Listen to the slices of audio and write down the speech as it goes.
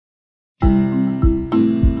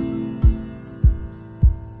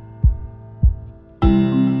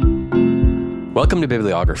Welcome to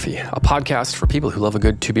Bibliography, a podcast for people who love a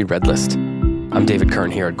good to-be-read list. I'm David Kern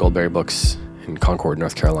here at Goldberry Books in Concord,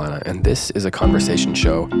 North Carolina, and this is a conversation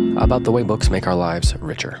show about the way books make our lives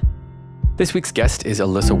richer. This week's guest is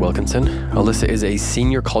Alyssa Wilkinson. Alyssa is a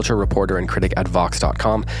senior culture reporter and critic at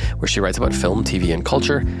Vox.com, where she writes about film, TV, and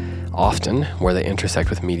culture, often where they intersect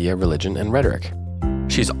with media, religion, and rhetoric.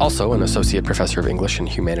 She's also an associate professor of English and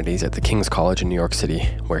humanities at the King's College in New York City,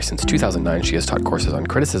 where since 2009 she has taught courses on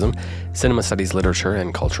criticism, cinema studies, literature,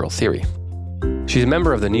 and cultural theory. She's a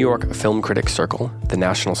member of the New York Film Critics Circle, the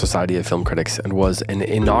National Society of Film Critics, and was an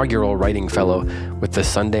inaugural writing fellow with the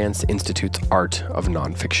Sundance Institute's Art of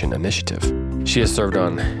Nonfiction initiative. She has served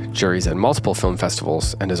on juries at multiple film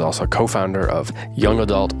festivals and is also co-founder of Young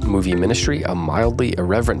Adult Movie Ministry, a mildly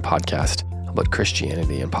irreverent podcast about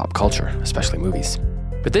Christianity and pop culture, especially movies.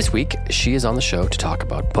 But this week, she is on the show to talk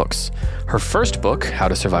about books. Her first book, How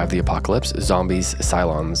to Survive the Apocalypse, Zombies,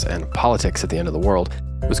 Cylons, and Politics at the End of the World,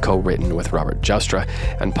 was co-written with Robert Joustra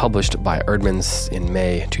and published by Eerdmans in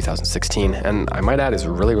May 2016, and I might add is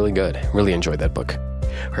really, really good. Really enjoyed that book.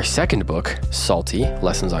 Her second book, Salty,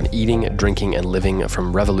 Lessons on Eating, Drinking, and Living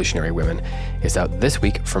from Revolutionary Women, is out this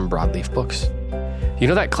week from Broadleaf Books. You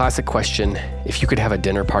know that classic question, if you could have a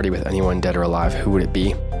dinner party with anyone dead or alive, who would it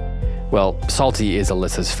be? Well, Salty is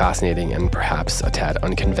Alyssa's fascinating and perhaps a tad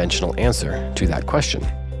unconventional answer to that question.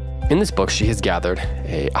 In this book, she has gathered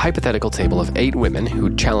a hypothetical table of 8 women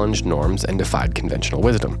who challenged norms and defied conventional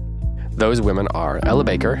wisdom. Those women are Ella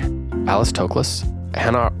Baker, Alice Toklas,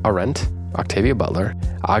 Hannah Arendt, Octavia Butler,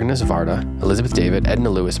 Agnes Varda, Elizabeth David, Edna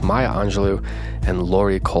Lewis, Maya Angelou, and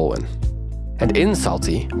Laurie Colwin. And in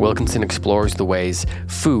Salty, Wilkinson explores the ways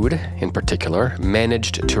food, in particular,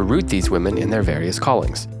 managed to root these women in their various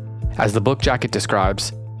callings. As the book jacket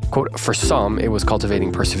describes, quote, for some, it was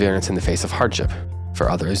cultivating perseverance in the face of hardship. For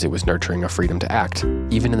others, it was nurturing a freedom to act,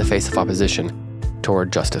 even in the face of opposition,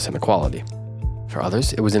 toward justice and equality. For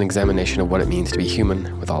others, it was an examination of what it means to be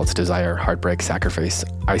human with all its desire, heartbreak, sacrifice,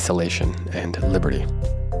 isolation, and liberty.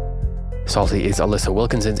 Salty is Alyssa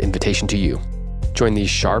Wilkinson's invitation to you. Join these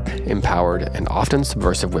sharp, empowered, and often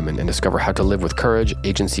subversive women and discover how to live with courage,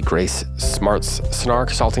 agency, grace, smarts, snark,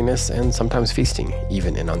 saltiness, and sometimes feasting,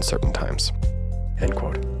 even in uncertain times. End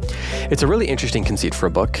quote. It's a really interesting conceit for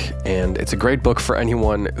a book, and it's a great book for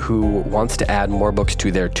anyone who wants to add more books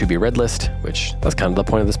to their to-be-read list, which that's kind of the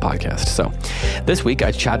point of this podcast. So this week,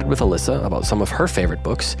 I chatted with Alyssa about some of her favorite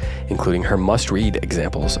books, including her must-read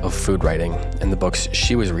examples of food writing and the books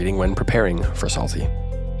she was reading when preparing for Salty.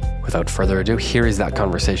 Without further ado, here is that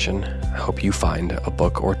conversation. I hope you find a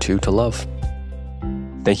book or two to love.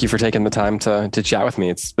 Thank you for taking the time to chat with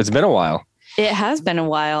me. It's been a while. It has been a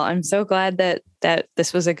while. I'm so glad that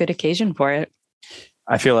this was a good occasion for it.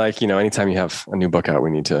 I feel like, anytime you have a new book out,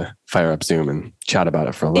 we need to fire up Zoom and chat about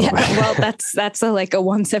it for a little bit. Well, that's like a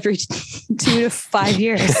once every 2 to 5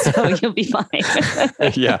 years, so you'll be fine.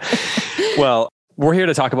 Yeah. Well, we're here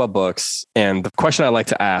to talk about books. And the question I like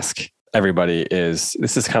to ask everybody this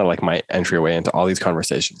is kind of like my entryway into all these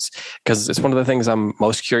conversations, because it's one of the things I'm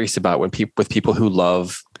most curious about with people who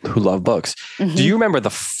love books. Mm-hmm. Do you remember the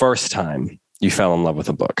first time you fell in love with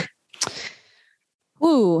a book?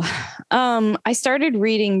 Ooh, I started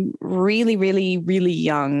reading really, really, really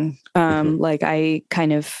young. Like I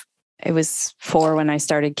was 4 when I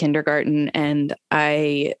started kindergarten, and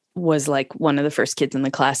I was like one of the first kids in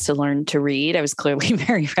the class to learn to read. I was clearly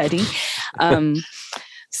very ready.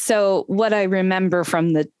 So what I remember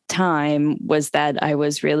from the time was that I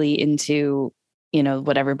was really into,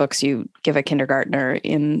 whatever books you give a kindergartner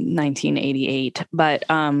in 1988. But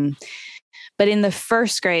in the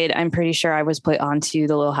first grade, I'm pretty sure I was put onto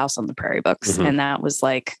the Little House on the Prairie books. Mm-hmm. And that was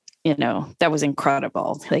like, that was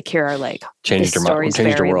incredible. Like here are like changed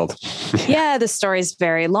your world. Yeah, the story's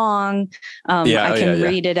very long. I can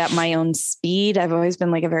read it at my own speed. I've always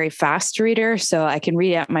been like a very fast reader, so I can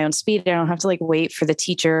read it at my own speed. I don't have to like wait for the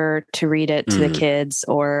teacher to read it to the kids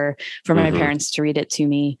or for my parents to read it to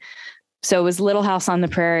me. So it was Little House on the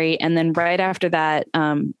Prairie, and then right after that,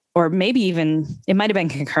 or maybe even it might have been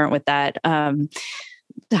concurrent with that.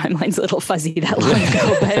 Timeline's a little fuzzy that long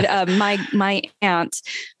ago, but my aunt,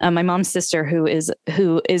 my mom's sister, who is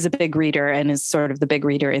a big reader and is sort of the big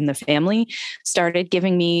reader in the family, started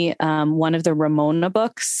giving me one of the Ramona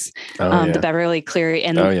books, the Beverly Cleary,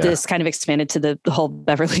 and this kind of expanded to the whole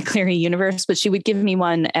Beverly Cleary universe. But she would give me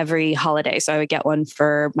one every holiday, so I would get one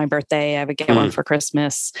for my birthday, I would get one for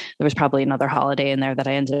Christmas. There was probably another holiday in there that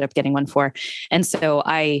I ended up getting one for, and so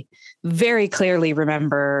I very clearly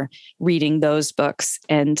remember reading those books.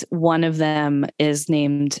 And one of them is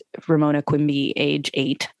named Ramona Quimby, age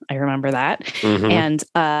 8. I remember that. And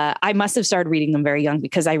I must have started reading them very young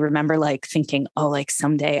because I remember like thinking, oh, like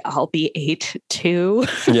someday I'll be 8 too.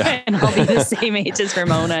 And I'll be the same age as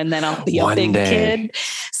Ramona and then I'll be a big kid.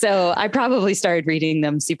 So I probably started reading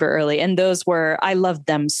them super early. And I loved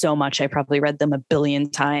them so much. I probably read them a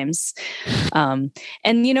billion times. And,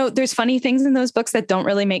 there's funny things in those books that don't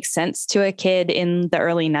really make sense to a kid in the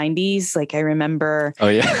early 90s. Like I remember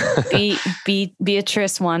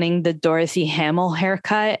Beatrice wanting the Dorothy Hamill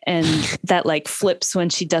haircut and that like flips when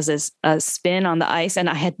she does a spin on the ice. And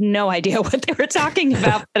I had no idea what they were talking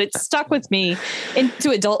about, but it stuck with me into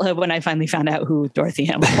adulthood when I finally found out who Dorothy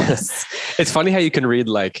Hamill was. It's funny how you can read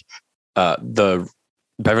like the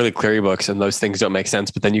Beverly Cleary books and those things don't make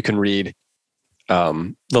sense, but then you can read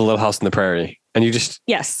The Little House on the Prairie and you just,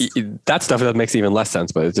 that stuff that makes even less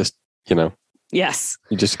sense, but it's just, yes,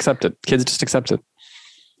 you just accept it. Kids just accept it.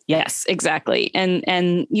 Yes, exactly.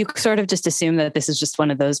 And you sort of just assume that this is just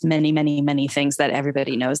one of those many, many, many things that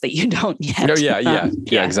everybody knows that you don't yet. No,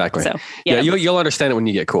 yeah, exactly. So, you'll understand it when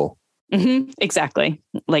you get cool. Exactly.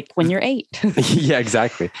 Like when you're 8. Yeah,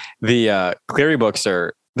 exactly. The Cleary books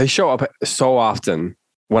they show up so often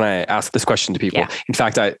when I ask this question to people. Yeah. In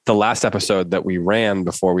fact, the last episode that we ran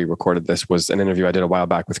before we recorded this was an interview I did a while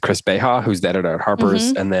back with Chris Beha, who's the editor at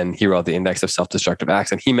Harper's. And then he wrote the Index of Self-Destructive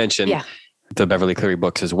Acts. And he mentioned the Beverly Cleary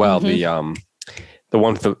books as well. The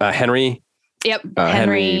one with Henry. Yep.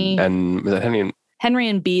 Henry and was that Henry? Henry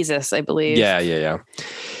and Beezus, I believe. Yeah.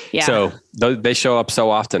 So they show up so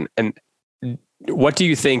often. And what do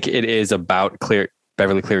you think it is about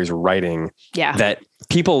Beverly Cleary's writing that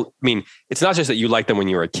people, I mean, it's not just that you liked them when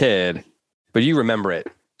you were a kid, but you remember it.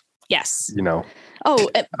 Yes.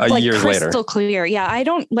 Like years crystal later. Clear. Yeah. I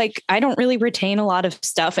don't really retain a lot of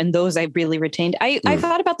stuff. And those I really retained. I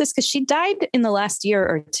thought about this because she died in the last year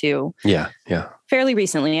or two. Yeah. Fairly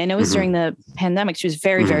recently. I know it was during the pandemic. She was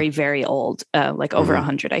very, very, very old, like over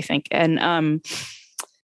 100, I think. And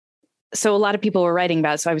so a lot of people were writing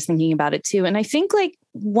about it. So I was thinking about it too. And I think like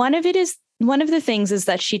one of the things is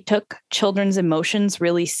that she took children's emotions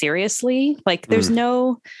really seriously. Like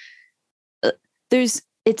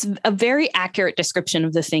it's a very accurate description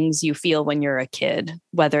of the things you feel when you're a kid,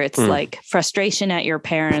 whether it's like frustration at your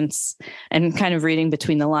parents and kind of reading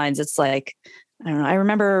between the lines. It's like, I don't know. I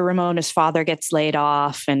remember Ramona's father gets laid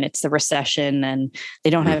off and it's the recession and they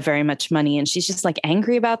don't have very much money. And she's just like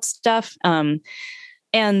angry about stuff.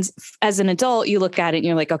 And as an adult, you look at it and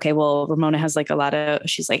you're like, okay, well, Ramona has like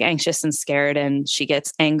she's like anxious and scared and she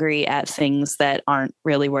gets angry at things that aren't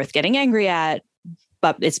really worth getting angry at,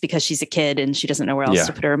 but it's because she's a kid and she doesn't know where else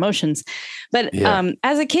to put her emotions. But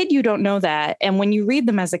as a kid, you don't know that. And when you read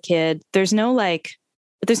them as a kid, there's no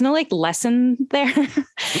lesson there.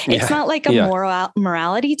 It's not like a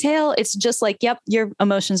morality tale. It's just like, yep, your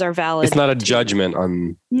emotions are valid. It's not a judgment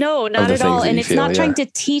on. No, not at all. And it's not trying to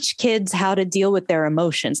teach kids how to deal with their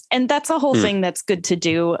emotions. And that's a whole thing that's good to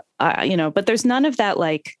do, but there's none of that,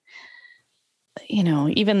 like,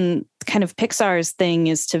 even kind of Pixar's thing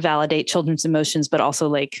is to validate children's emotions, but also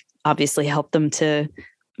like obviously help them to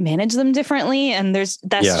manage them differently. And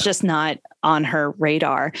that's just not on her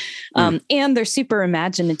radar. And they're super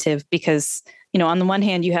imaginative because, on the one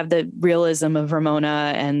hand, you have the realism of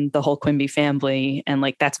Ramona and the whole Quimby family. And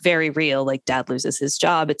like, that's very real. Like dad loses his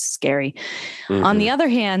job. It's scary. On the other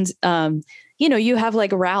hand, you have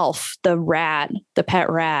like Ralph, the pet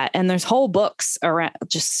rat, and there's whole books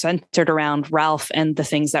just centered around Ralph and the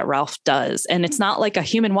things that Ralph does. And it's not like a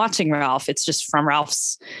human watching Ralph. It's just from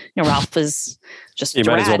Ralph's, Ralph is just a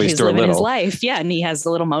rat who's living his life. Yeah. And he has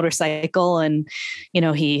a little motorcycle and,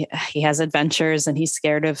 he has adventures and he's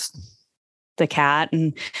scared of the cat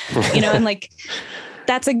and, and like,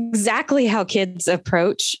 that's exactly how kids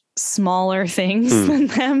approach smaller things than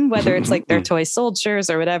them, whether it's like their toy soldiers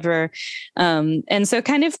or whatever. And so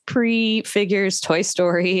kind of prefigures Toy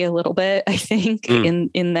Story a little bit, I think,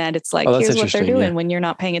 in that it's like, here's what they're doing when you're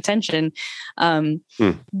not paying attention.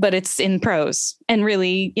 But it's in prose and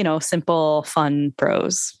really, simple, fun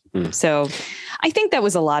prose. So I think that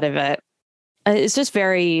was a lot of it. It's just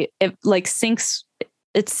it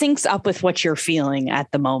syncs up with what you're feeling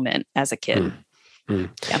at the moment as a kid. Yeah.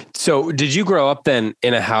 So did you grow up then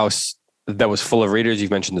in a house that was full of readers?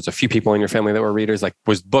 You've mentioned there's a few people in your family that were readers. Like,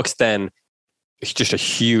 was books then just a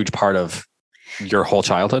huge part of your whole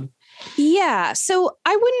childhood? Yeah. So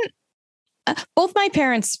I wouldn't, both my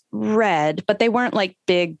parents read, but they weren't like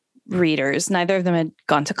big readers. Neither of them had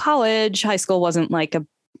gone to college. High school wasn't like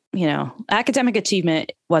academic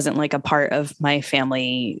achievement wasn't like a part of my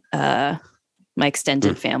family, my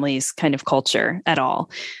extended family's kind of culture at all.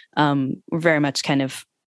 We're very much kind of,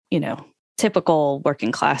 typical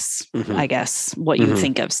working class, I guess, what you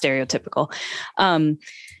think of stereotypical. And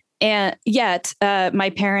yet my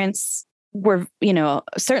parents were,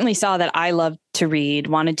 certainly saw that I loved to read,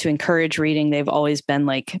 wanted to encourage reading. They've always been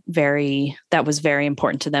like that was very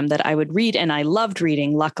important to them that I would read. And I loved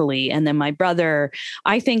reading, luckily. And then my brother,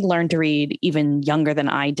 I think, learned to read even younger than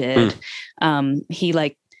I did.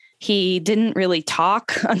 He didn't really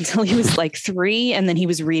talk until he was like 3. And then he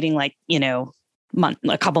was reading like,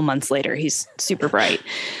 a couple months later. He's super bright.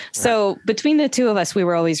 So between the two of us, we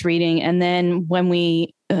were always reading. And then when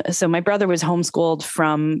so my brother was homeschooled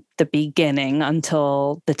from the beginning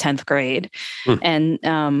until the 10th grade.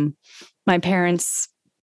 And my parents,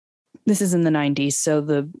 this is in the 90s. So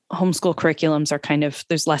the homeschool curriculums are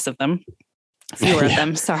there's less of them, fewer of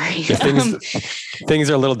them. Sorry. Things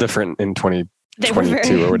are a little different in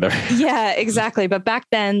 2022 or whatever. Yeah, exactly. But back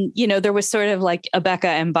then, there was sort of like Abeka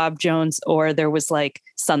and Bob Jones, or there was like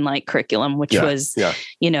Sunlight curriculum, which was,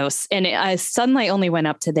 and Sunlight only went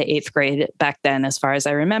up to the 8th grade back then, as far as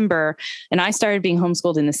I remember. And I started being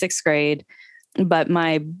homeschooled in the 6th grade, but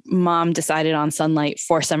my mom decided on Sunlight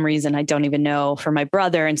for some reason. I don't even know, for my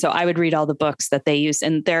brother. And so I would read all the books that they use,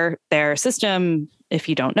 and their system, if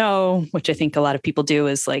you don't know, which I think a lot of people do,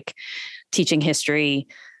 is like teaching history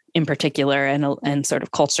in particular and sort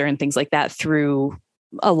of culture and things like that through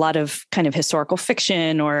a lot of kind of historical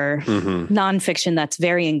fiction or nonfiction that's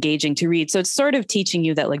very engaging to read. So it's sort of teaching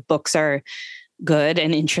you that like books are good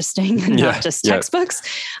and interesting and not just textbooks.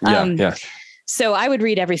 So I would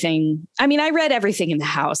read everything. I mean, I read everything in the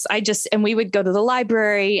house. And we would go to the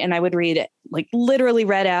library and I would read, like literally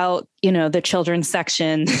read out, the children's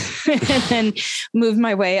section and then moved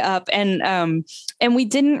my way up. And we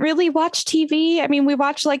didn't really watch TV. I mean, we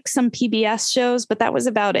watched like some PBS shows, but that was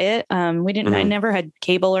about it. We didn't, I never had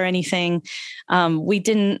cable or anything. We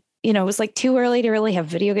didn't, it was like too early to really have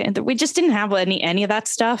video games. We just didn't have any of that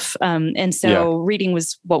stuff. And so reading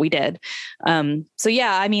was what we did.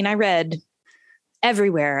 I read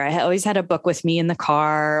everywhere. I always had a book with me in the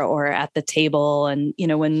car or at the table. And,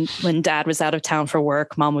 when dad was out of town for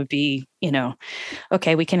work, mom would be,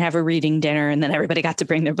 okay, we can have a reading dinner. And then everybody got to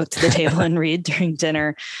bring their book to the table and read during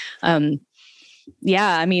dinner.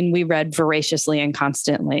 We read voraciously and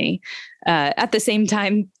constantly. At the same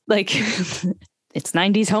time, like it's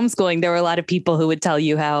 90s homeschooling. There were a lot of people who would tell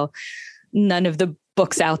you how none of the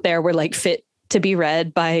books out there were like fit to be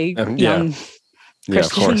read by young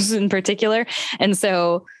Christians in particular. And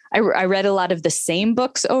so I read a lot of the same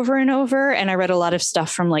books over and over. And I read a lot of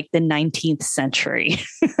stuff from like the 19th century,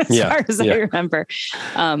 as far as I remember.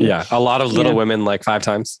 A lot of Little Women, like 5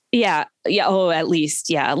 times. Yeah. Oh, at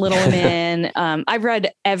least. Yeah. Little Women. I've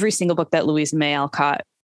read every single book that Louisa May Alcott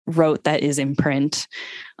wrote that is in print.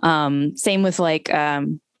 Same with like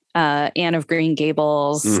Anne of Green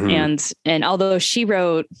Gables. And although she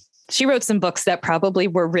wrote some books that probably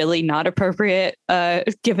were really not appropriate,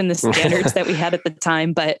 given the standards that we had at the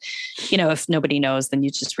time. But, if nobody knows, then you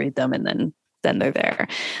just read them and then they're there.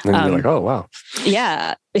 And you're like, oh, wow.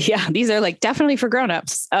 Yeah. Yeah. These are like definitely for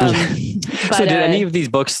grownups. So did any of these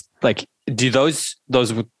books, like, do those,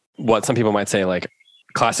 what some people might say, like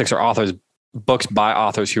classics or books by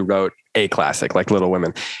authors who wrote a classic, like Little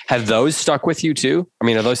Women, have those stuck with you too? I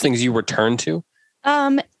mean, are those things you return to?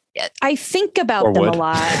 I think about them a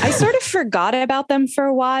lot. I sort of forgot about them for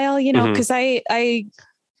a while, because I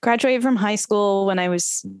graduated from high school when I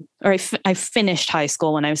finished high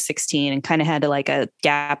school when I was 16 and kind of had like a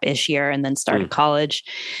gap-ish year and then started college.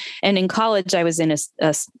 And in college, I was in a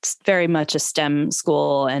very much a STEM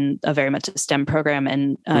school and a very much a STEM program,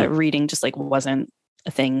 and reading just like wasn't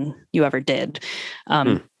a thing you ever did.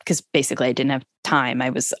 Because basically I didn't have time. I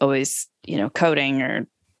was always, coding or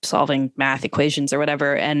solving math equations or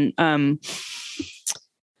whatever. And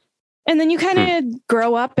then you kind of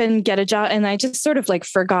grow up and get a job. And I just sort of like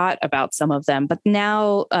forgot about some of them. But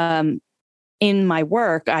now in my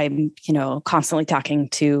work, I'm, constantly talking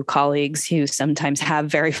to colleagues who sometimes have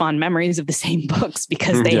very fond memories of the same books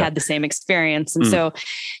because they had the same experience. And so,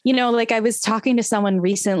 like I was talking to someone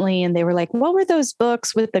recently and they were like, what were those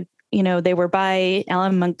books with the, they were by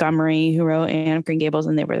Ellen Montgomery, who wrote Anne of Green Gables,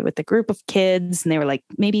 and they were with a group of kids and they were like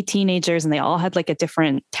maybe teenagers and they all had like a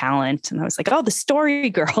different talent. And I was like, oh, the Story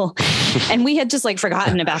Girl. And we had just like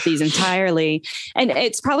forgotten about these entirely. And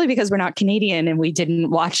it's probably because we're not Canadian and we didn't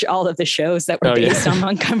watch all of the shows that were based on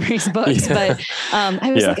Montgomery's books. But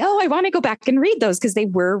I was like, oh, I want to go back and read those because they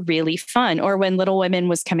were really fun. Or when Little Women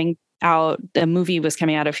was coming out, the movie was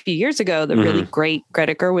coming out a few years ago, the really great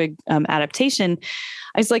Greta Gerwig adaptation.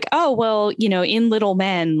 I was like, oh, well, in Little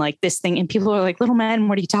Men, like this thing, and people are like, Little Men,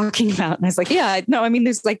 what are you talking about? And I was like, yeah, no, I mean,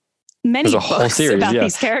 there's like many books about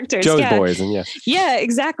these characters. Joe's Boys and Yeah,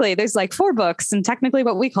 exactly. There's like 4 books, and technically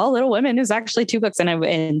what we call Little Women is actually 2 books.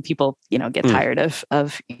 And people, get tired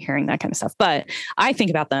of hearing that kind of stuff. But I think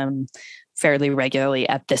about them fairly regularly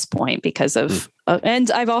at this point because of, and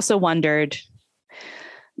I've also wondered,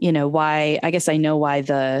 why. I guess I know why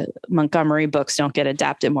the Montgomery books don't get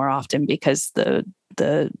adapted more often, because the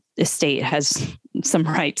estate has some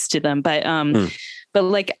rights to them. But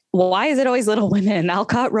like, why is it always Little Women?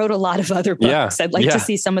 Alcott wrote a lot of other books. I'd like to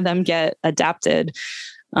see some of them get adapted.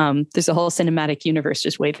 There's a whole cinematic universe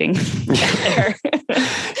just waiting there.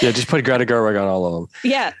 Just put Greta Gerwig on all of them.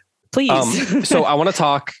 Yeah, please. So I want to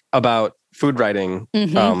talk about food writing,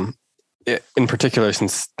 in particular,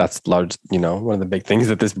 since that's large, one of the big things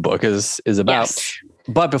that this book is about. Yes.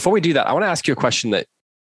 But before we do that, I want to ask you a question that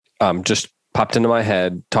just popped into my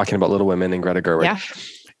head talking about Little Women and Greta Gerwig. Yeah.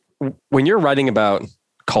 When you're writing about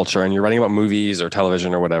culture and you're writing about movies or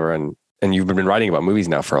television or whatever, and you've been writing about movies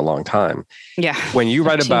now for a long time. Yeah. When you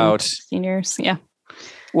write about seniors. Yeah.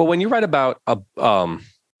 Well, when you write about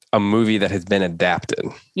a movie that has been adapted.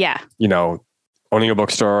 Yeah. Owning a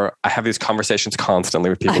bookstore, I have these conversations constantly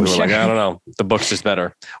with people who are like, I don't know, the book's just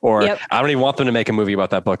better. Or I don't even want them to make a movie about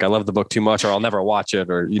that book. I love the book too much, or I'll never watch it,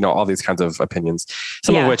 or, all these kinds of opinions,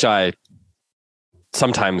 some of which I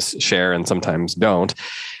sometimes share and sometimes don't.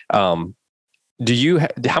 How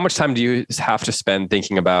much time do you have to spend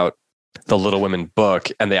thinking about the Little Women book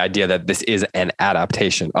and the idea that this is an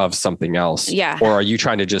adaptation of something else? Yeah. Or are you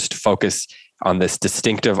trying to just focus on this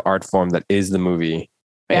distinctive art form that is the movie?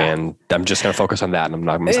 Yeah. And I'm just going to focus on that, and I'm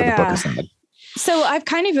not going to set the book aside. So I've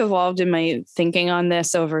kind of evolved in my thinking on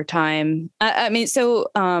this over time.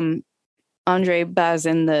 Andre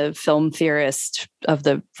Bazin, the film theorist of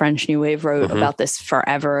the French New Wave, wrote about this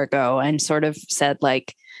forever ago and sort of said,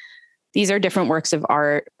 like, these are different works of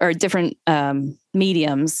art or different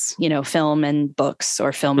mediums, film and books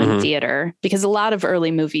or film and theater, because a lot of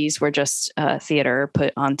early movies were just theater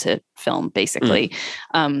put onto film, basically.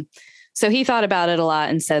 So he thought about it a lot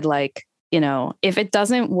and said, like, if it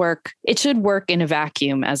doesn't work, it should work in a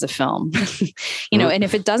vacuum as a film, and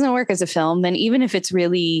if it doesn't work as a film, then even if it's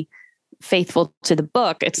really faithful to the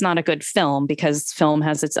book, it's not a good film, because film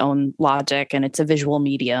has its own logic and it's a visual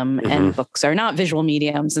medium and books are not visual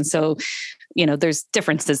mediums. And so, there's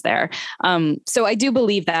differences there. So I do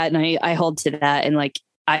believe that, and I hold to that. And like,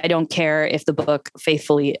 I don't care if the book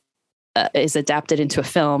faithfully is adapted into a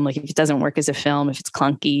film. Like, if it doesn't work as a film, if it's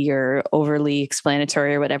clunky or overly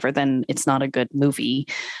explanatory or whatever, then it's not a good movie.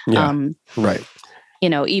 Yeah. Right.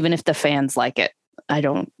 Even if the fans like it,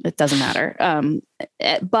 it doesn't matter.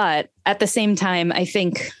 But at the same time, I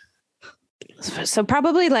think, so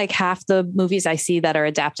probably like half the movies I see that are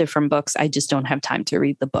adapted from books, I just don't have time to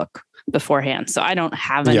read the book beforehand. So I don't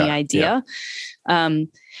have any idea.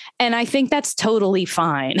 And I think that's totally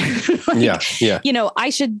fine. I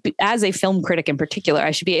should, as a film critic in particular,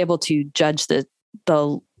 I should be able to judge the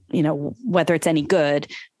whether it's any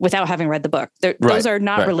good without having read the book. Those are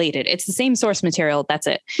not related. It's the same source material. That's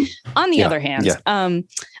it. On the other hand,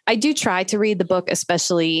 I do try to read the book,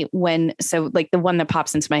 especially the one that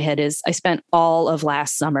pops into my head is I spent all of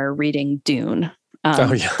last summer reading Dune.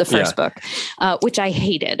 The first book, which I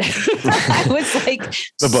hated. I was like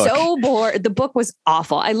so bored. The book was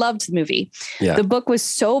awful. I loved the movie. Yeah. The book was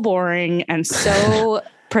so boring and so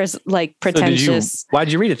pretentious.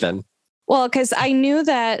 Why'd you read it then? Well, because I knew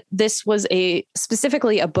that this was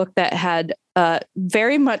specifically a book that had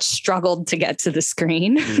very much struggled to get to the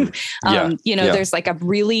screen. There's like a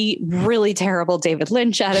really, really terrible David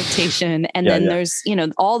Lynch adaptation. And then there's,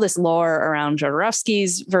 all this lore around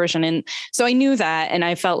Jodorowsky's version. And so I knew that. And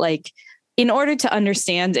I felt like, in order to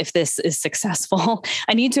understand if this is successful,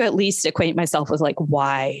 I need to at least acquaint myself with, like,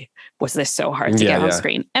 why was this so hard to get on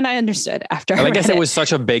screen? And I understood after I guess it was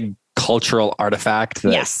such a big cultural artifact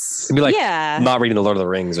that it'd be like not reading The Lord of the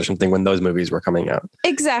Rings or something when those movies were coming out.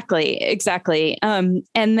 Exactly. And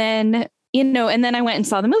then, and then I went and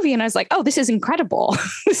saw the movie and I was like, oh, this is incredible.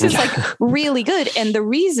 This is like really good. And the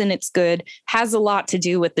reason it's good has a lot to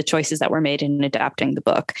do with the choices that were made in adapting the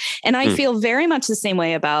book. And I feel very much the same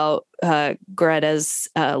way about Greta's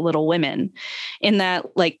Little Women, in that,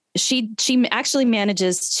 like, she actually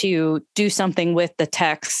manages to do something with the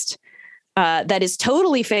text that is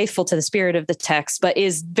totally faithful to the spirit of the text, but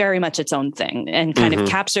is very much its own thing and kind of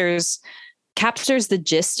captures the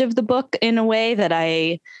gist of the book in a way that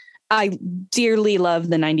I dearly love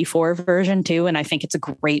the 94 version too. And I think it's a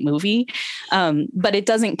great movie. But it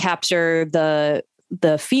doesn't capture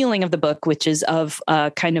the feeling of the book, which is of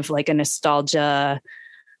kind of like a nostalgia,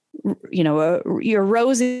 your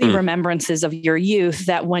rosy remembrances of your youth,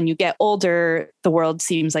 that when you get older, the world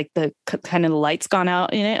seems like the kind of the light's gone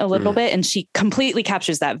out in it a little bit. And she completely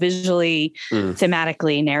captures that visually,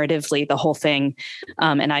 thematically, narratively, the whole thing.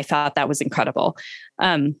 And I thought that was incredible.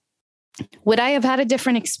 Would I have had a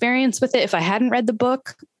different experience with it if I hadn't read the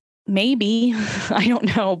book? Maybe. I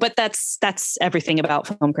don't know. But that's everything about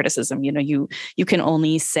film criticism. You can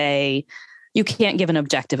only say, you can't give an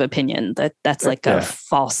objective opinion. That's like a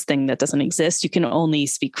false thing that doesn't exist. You can only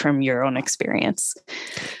speak from your own experience.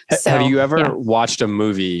 Have you ever watched a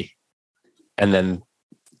movie and then,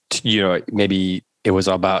 maybe it was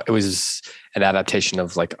an adaptation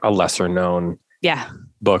of like a lesser known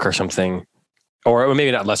book or something, or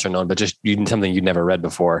maybe not lesser known, but just something you'd never read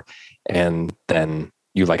before. And then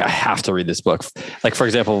you I have to read this book. Like, for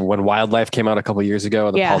example, when Wildlife came out a couple of years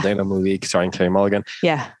ago, the Paul Dano movie starring Carey Mulligan.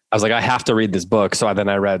 Yeah. I was like, I have to read this book. So then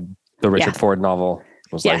I read the Richard Ford novel. I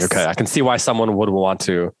was like, okay, I can see why someone would want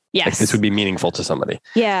to. Yes. Like, this would be meaningful to somebody.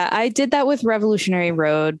 Yeah. I did that with Revolutionary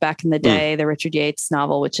Road back in the day, the Richard Yates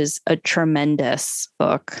novel, which is a tremendous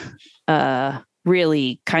book.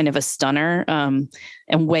 Really kind of a stunner,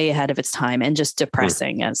 and way ahead of its time, and just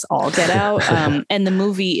depressing as all get out. And the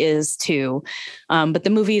movie is too. But the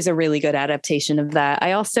movie is a really good adaptation of that.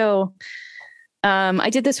 I also, I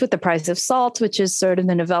did this with The Price of Salt, which is sort of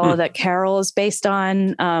the novella that Carol is based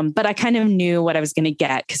on. But I kind of knew what I was going to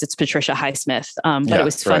get because it's Patricia Highsmith. But it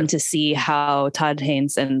was fun to see how Todd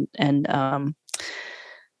Haynes and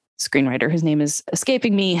screenwriter, whose name is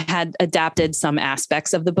escaping me, had adapted some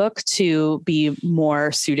aspects of the book to be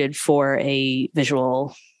more suited for a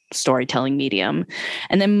visual storytelling medium.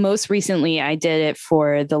 And then most recently, I did it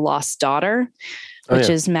for The Lost Daughter, which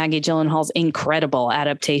is Maggie Gyllenhaal's incredible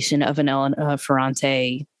adaptation of an Elena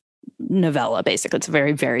Ferrante novella. Basically, it's a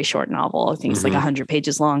very, very short novel. I think it's like 100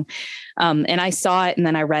 pages long. And I saw it, and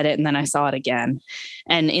then I read it, and then I saw it again.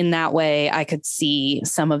 And in that way, I could see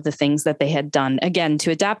some of the things that they had done, again,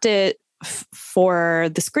 to adapt it for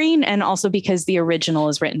the screen, and also because the original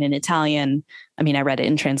is written in Italian. I mean, I read it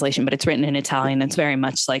in translation, but it's written in Italian. It's very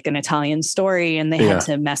much like an Italian story, and they had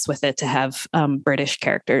to mess with it to have British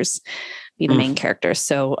characters be the main characters.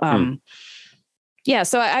 So,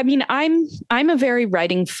 so I mean, I'm a very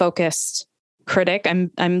writing focused critic.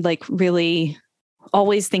 I'm like really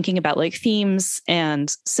always thinking about like themes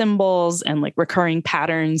and symbols and like recurring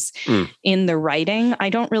patterns in the writing. I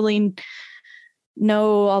don't really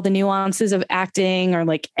know all the nuances of acting or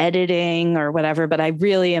like editing or whatever, but I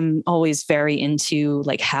really am always very into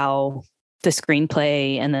like how the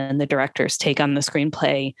screenplay and then the director's take on the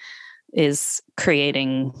screenplay is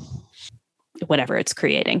creating whatever it's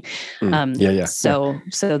creating. So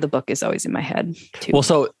the book is always in my head too. Well,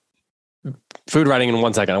 so food writing in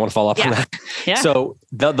 1 second. I want to follow up on that. Yeah. So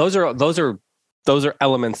those are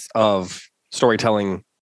elements of storytelling,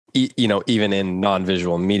 even in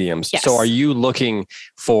non-visual mediums. Yes. So are you looking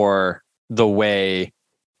for the way,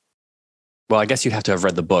 well, I guess you have to have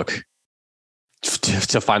read the book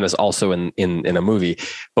to find this also in a movie.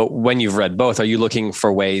 But when you've read both, are you looking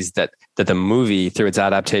for ways that the movie, through its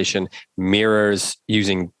adaptation, mirrors,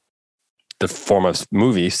 using the form of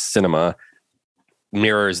movie cinema,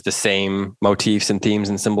 mirrors the same motifs and themes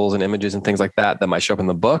and symbols and images and things like that might show up in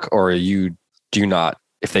the book? Or do you not,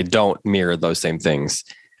 if they don't mirror those same things,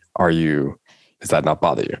 does that not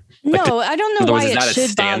bother you? No, I don't know why it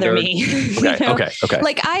should bother me. Okay.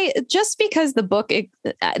 Like just because the book,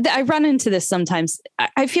 I run into this sometimes.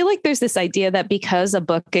 I feel like there's this idea that because a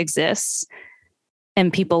book exists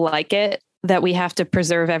and people like it, that we have to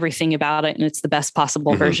preserve everything about it and it's the best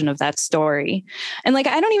possible version of that story. And like,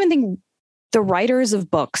 I don't even think the writers of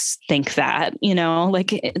books think that,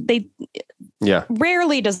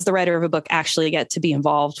 rarely does the writer of a book actually get to be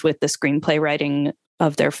involved with the screenplay writing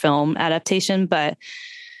of their film adaptation. But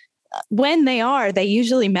when they are, they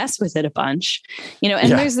usually mess with it a bunch,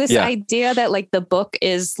 there's this idea that like the book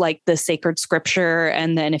is like the sacred scripture.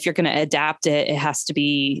 And then if you're going to adapt it, it has to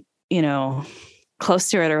be,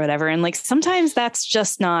 close to it or whatever. And like, sometimes that's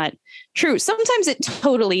just not true. Sometimes it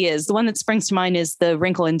totally is. The one that springs to mind is the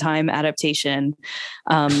Wrinkle in Time adaptation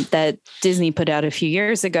that Disney put out a few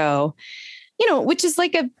years ago, which is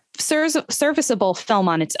like a serviceable film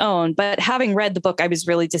on its own. But having read the book, I was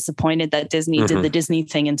really disappointed that Disney did the Disney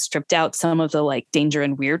thing and stripped out some of the like danger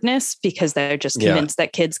and weirdness because they're just convinced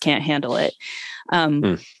that kids can't handle it.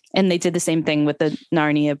 And they did the same thing with the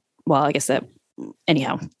Narnia. Well, I guess that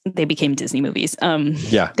anyhow, they became Disney movies. They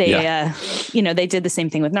did the same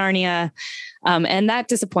thing with Narnia. And that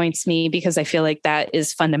disappoints me because I feel like that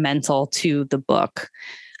is fundamental to the book.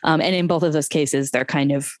 And in both of those cases, they're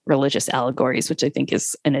kind of religious allegories, which I think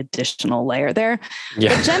is an additional layer there.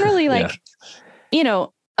 Yeah. But generally, like, you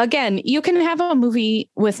know, again, you can have a movie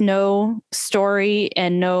with no story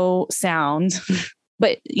and no sound,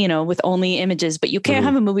 but, you know, with only images, but you can't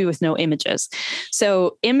have a movie with no images.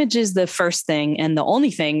 So image is the first thing and the only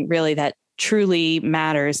thing really that truly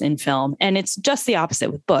matters in film. And it's just the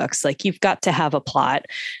opposite with books. Like, you've got to have a plot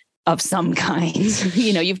of some kind,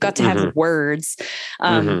 you know, you've got to have words.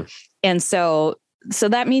 And so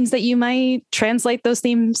that means that you might translate those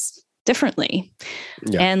themes differently.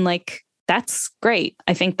 And like, that's great.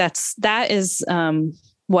 I think that is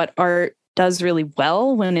what art does really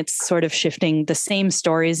well, when it's sort of shifting the same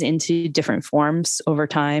stories into different forms over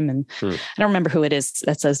time. And I don't remember who it is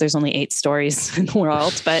that says there's only 8 stories in the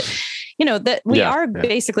world, but you know, that we are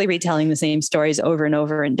basically retelling the same stories over and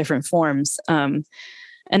over in different forms.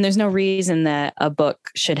 And there's no reason that a book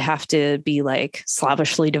should have to be like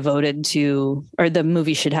slavishly devoted to, or the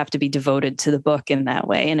movie should have to be devoted to the book in that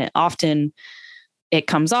way. And it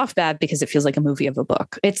comes off bad because it feels like a movie of a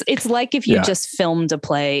book. It's like if you just filmed a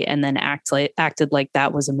play and then acted like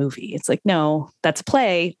that was a movie. It's like, no, that's a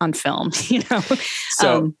play on film, you know?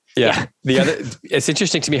 So it's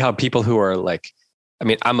interesting to me how people who are like, I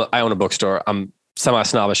mean, I own a bookstore. I'm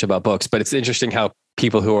semi-snobbish about books, but it's interesting how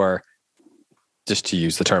people who are, just to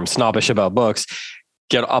use the term, snobbish about books,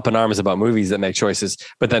 get up in arms about movies that make choices,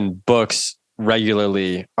 but then books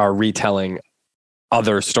regularly are retelling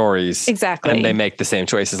other stories. Exactly. And they make the same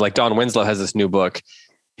choices. Like Don Winslow has this new book.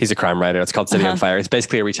 He's a crime writer. It's called City on Fire. It's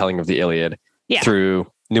basically a retelling of the Iliad through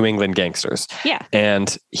New England gangsters. Yeah.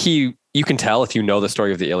 And you can tell if you know the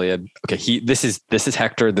story of the Iliad. Okay, this is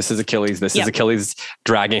Hector, this is Achilles, this is Achilles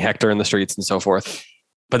dragging Hector in the streets and so forth.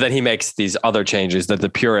 But then he makes these other changes that the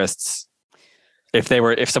purists,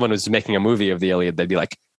 if someone was making a movie of the Iliad, they'd be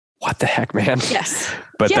like, what the heck, man? Yes.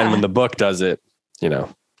 But then when the book does it, you know.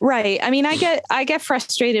 Right. I mean, I get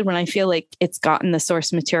frustrated when I feel like it's gotten the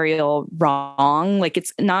source material wrong. Like,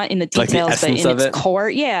 it's not in the details, like but in its core.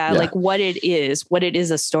 Yeah. Like what it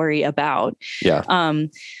is a story about. Yeah.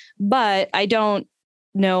 But I don't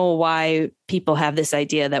know why people have this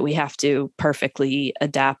idea that we have to perfectly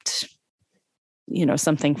adapt, you know,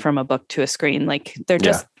 something from a book to a screen. Like, they're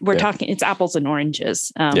just, we're talking, it's apples and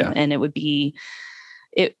oranges. And it would be,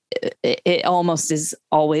 it almost is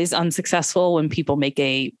always unsuccessful when people make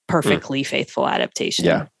a perfectly faithful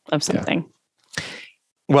adaptation of something.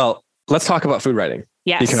 Well, let's talk about food writing.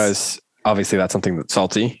 Yes. Because obviously that's something that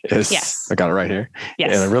Salty is, I got it right here.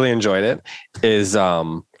 Yes. And I really enjoyed it, is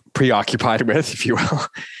preoccupied with, if you will.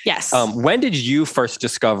 Yes. When did you first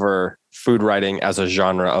discover food writing as a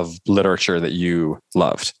genre of literature that you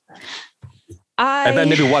loved? And then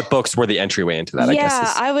maybe what books were the entryway into that?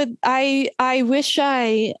 I wish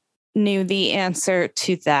I knew the answer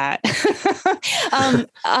to that.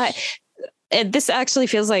 This actually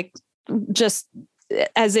feels like just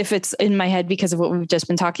as if it's in my head because of what we've just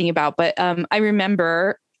been talking about. But I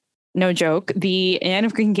remember, no joke, the Anne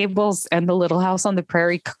of Green Gables and the Little House on the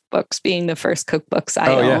Prairie cookbooks being the first cookbooks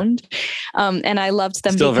I owned. And I loved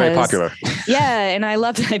them. Still very popular. And I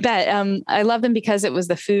loved them because it was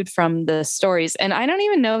the food from the stories. And I don't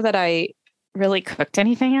even know that I really cooked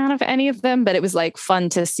anything out of any of them, but it was like fun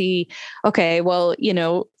to see, okay, well, you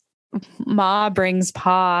know, Ma brings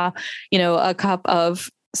Pa, you know, a cup of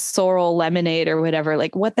sorrel lemonade or whatever.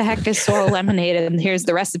 Like, what the heck is sorrel lemonade? And here's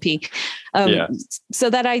the recipe. So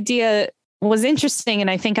that idea was interesting. And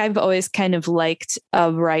I think I've always kind of liked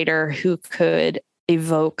a writer who could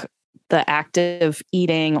evoke the act of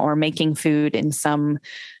eating or making food in some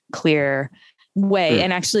clear way.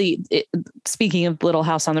 And actually, speaking of Little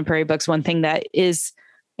House on the Prairie books, one thing that is,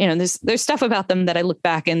 you know, there's stuff about them that I look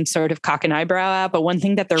back and sort of cock an eyebrow at, but one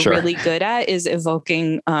thing that they're really good at is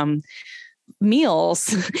evoking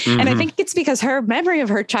meals. And I think it's because her memory of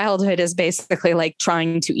her childhood is basically like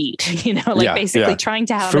trying to eat, you know, like basically trying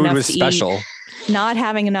to have food enough was to special. Eat, not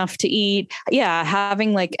having enough to eat. Yeah.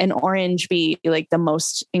 Having like an orange be like the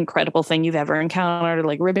most incredible thing you've ever encountered,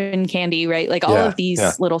 like ribbon candy, right? Like all of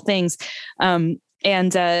these little things. And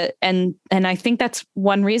I think that's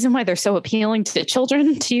one reason why they're so appealing to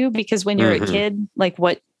children too, because when you're a kid, like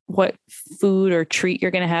what food or treat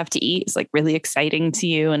you're going to have to eat is like really exciting to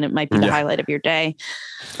you. And it might be the highlight of your day.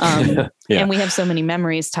 And we have so many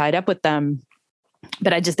memories tied up with them.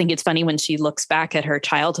 But I just think it's funny when she looks back at her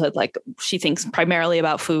childhood, like she thinks primarily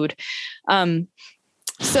about food.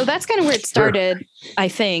 So that's kind of where it started, I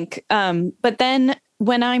think. But then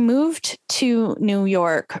when I moved to New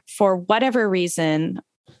York, for whatever reason,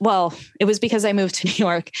 well, it was because I moved to New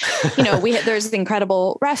York. There's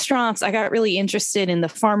incredible restaurants. I got really interested in the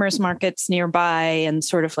farmers markets nearby and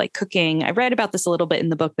sort of like cooking. I read about this a little bit in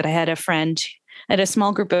the book, but I had a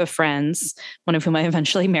small group of friends, one of whom I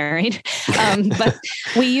eventually married. But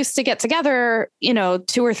we used to get together, 2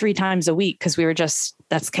 or 3 times a week because we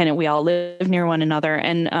all live near one another.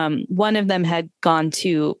 And one of them had gone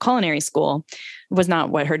to culinary school. It was not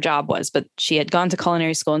what her job was, but she had gone to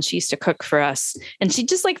culinary school and she used to cook for us. And she'd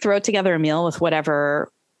just like throw together a meal with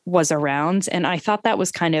whatever was around. And I thought that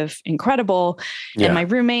was kind of incredible. Yeah. And my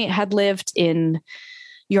roommate had lived in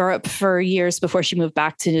Europe for years before she moved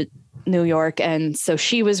back to New York. And so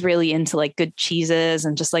she was really into like good cheeses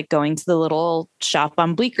and just like going to the little shop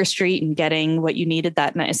on Bleecker Street and getting what you needed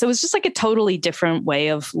that night. So it was just like a totally different way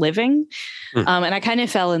of living. And I kind of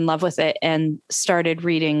fell in love with it and started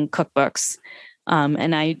reading cookbooks.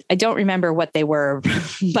 And I don't remember what they were,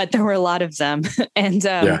 but there were a lot of them. And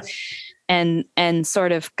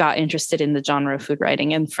sort of got interested in the genre of food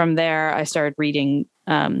writing. And from there, I started reading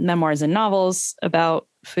memoirs and novels about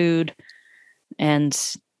food,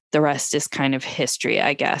 and the rest is kind of history,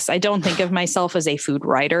 I guess. I don't think of myself as a food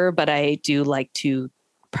writer, but I do like to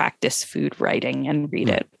practice food writing and read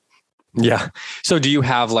it. Yeah. So do you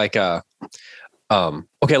have like okay,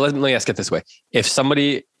 let me ask it this way. If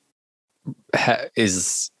somebody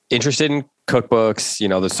is interested in cookbooks,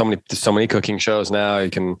 there's so many cooking shows now,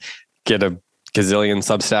 you can get a gazillion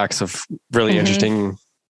Substacks of really interesting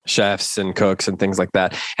chefs and cooks and things like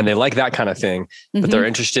that. And they like that kind of thing, but they're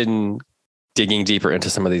interested in digging deeper into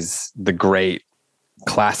some of the great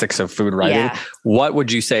classics of food writing. Yeah. What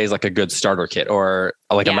would you say is like a good starter kit or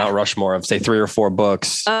like a Mount Rushmore of say 3 or 4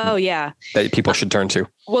 books? Oh yeah. That people should turn to?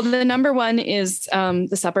 Well, the number one is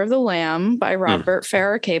The Supper of the Lamb by Robert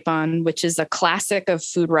Farrar Capon, which is a classic of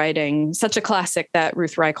food writing, such a classic that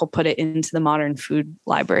Ruth Reichel put it into the Modern Food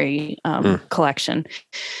Library collection.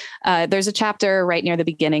 There's a chapter right near the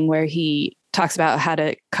beginning where he talks about how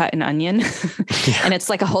to cut an onion. And it's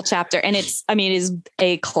like a whole chapter. And it is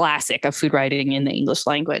a classic of food writing in the English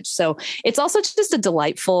language. So it's also just a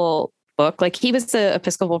delightful book. Like he was an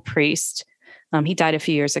Episcopal priest. He died a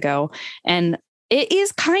few years ago. And it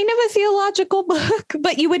is kind of a theological book,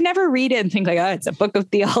 but you would never read it and think like, oh, it's a book of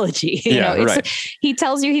theology. Right. He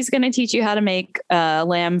tells you he's going to teach you how to make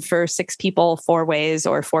lamb for 6 people 4 ways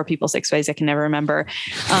or 4 people 6 ways. I can never remember.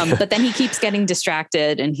 But then he keeps getting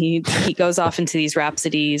distracted and he goes off into these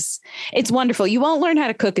rhapsodies. It's wonderful. You won't learn how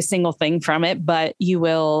to cook a single thing from it, but you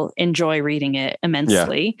will enjoy reading it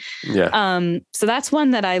immensely. Yeah. So that's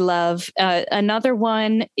one that I love. Another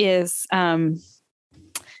one is,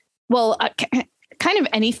 kind of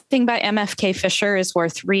anything by MFK Fisher is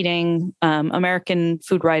worth reading. American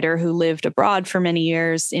food writer who lived abroad for many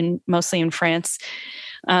years, mostly in France.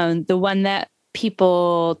 The one that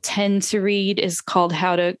people tend to read is called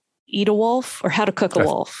How to Eat a Wolf or How to Cook a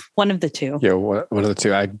Wolf. One of the two. Yeah, one of the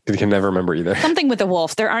two. I can never remember either. Something with a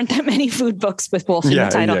wolf. There aren't that many food books with wolf in the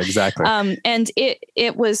title. Yeah, exactly. And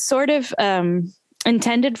it was sort of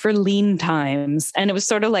intended for lean times. And it was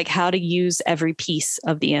sort of like how to use every piece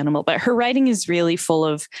of the animal. But her writing is really full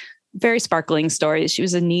of very sparkling stories. She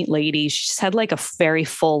was a neat lady. She just had like a very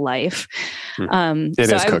full life.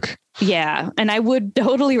 Cook. Yeah. And I would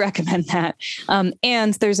totally recommend that.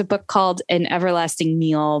 And there's a book called An Everlasting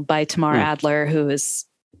Meal by Tamar Adler, who is,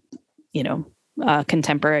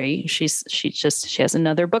 contemporary. She has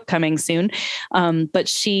another book coming soon. But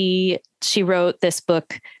she wrote this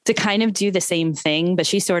book to kind of do the same thing, but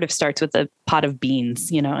she sort of starts with a pot of beans,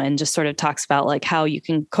 and just sort of talks about like how you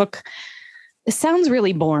can cook. It sounds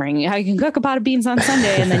really boring. How you can cook a pot of beans on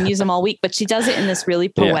Sunday and then use them all week, but she does it in this really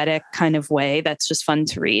poetic kind of way. That's just fun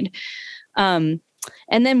to read. And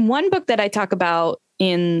then one book that I talk about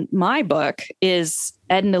in my book is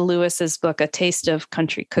Edna Lewis's book, A Taste of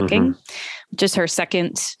Country Cooking, which is her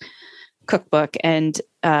second cookbook. And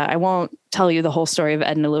I won't tell you the whole story of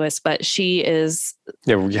Edna Lewis, but she is...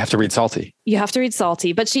 Yeah, you have to read Salty. You have to read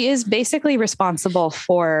Salty, but she is basically responsible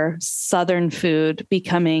for Southern food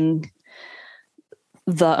becoming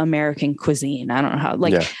the American cuisine. I don't know how,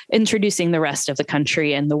 introducing the rest of the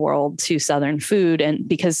country and the world to Southern food. And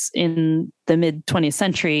because in the mid 20th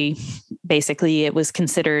century, basically it was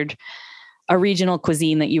considered a regional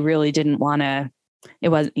cuisine that you really didn't want to,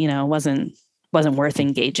 wasn't worth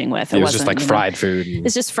engaging with. It was just like fried food.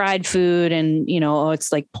 It's just fried food and,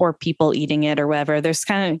 it's like poor people eating it or whatever. There's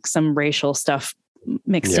kind of some racial stuff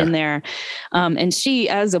mixed in there. And she,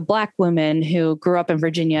 as a Black woman who grew up in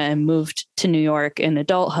Virginia and moved to New York in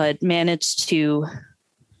adulthood, managed to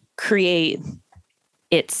create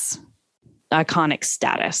its iconic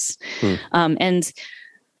status. And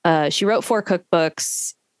she wrote 4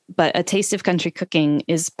 cookbooks. but A Taste of Country Cooking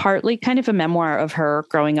is partly kind of a memoir of her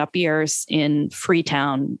growing up years in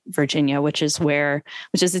Freetown, Virginia, which is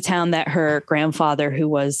a town that her grandfather, who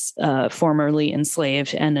was formerly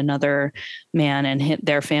enslaved, and another man and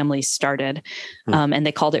their family started. And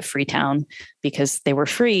they called it Freetown because they were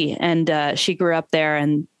free. And she grew up there,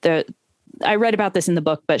 and I read about this in the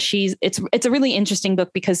book, but it's a really interesting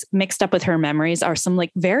book because mixed up with her memories are some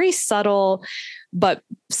like very subtle but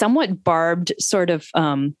somewhat barbed sort of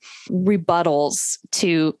rebuttals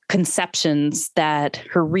to conceptions that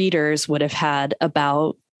her readers would have had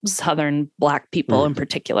about Southern Black people in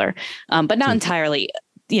particular, but not entirely.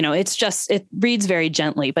 It reads very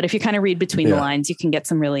gently, but if you kind of read between the lines, you can get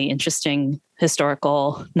some really interesting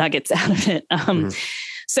historical nuggets out of it.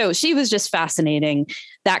 So she was just fascinating.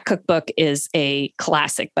 That cookbook is a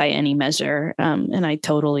classic by any measure. And I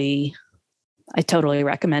totally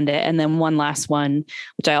recommend it. And then one last one,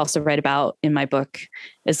 which I also write about in my book,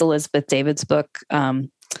 is Elizabeth David's book,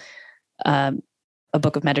 A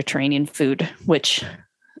Book of Mediterranean Food, which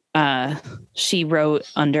she wrote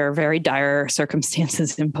under very dire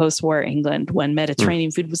circumstances in post-war England when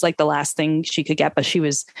Mediterranean food was like the last thing she could get. But she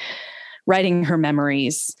was writing her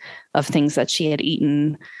memories of things that she had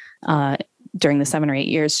eaten during the 7 or 8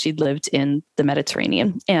 years she'd lived in the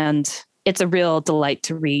Mediterranean. And it's a real delight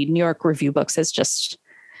to read. New York Review Books has just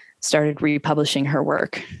started republishing her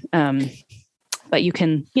work. But you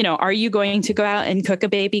can, are you going to go out and cook a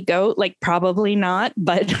baby goat? Like, probably not,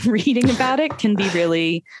 but reading about it can be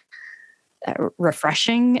really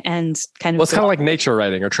refreshing and kind of... Well, it's kind of like nature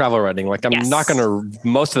writing or travel writing. Like, I'm not going to,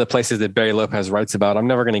 most of the places that Barry Lopez writes about, I'm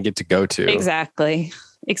never going to get to go to. Exactly.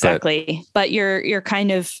 But you're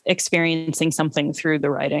kind of experiencing something through the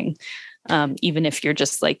writing. Even if you're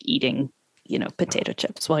just like eating, potato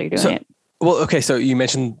chips while you're doing it. Well, okay. So you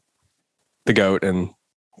mentioned the goat and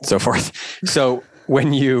so forth. So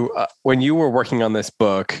when you were working on this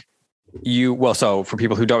book, so for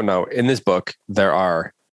people who don't know, in this book,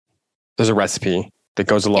 there's a recipe that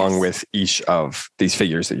goes along with each of these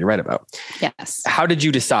figures that you write about. Yes. How did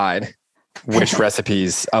you decide which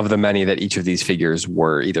recipes of the many that each of these figures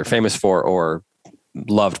were either famous for or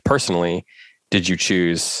loved personally did you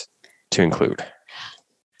choose to include?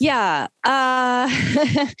 Yeah.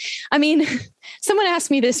 I mean, someone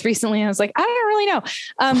asked me this recently and I was like, I don't really know.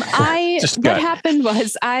 What happened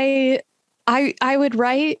was I would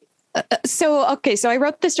write. So I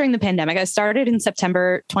wrote this during the pandemic. I started in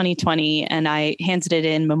September 2020 and I handed it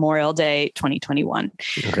in Memorial Day 2021.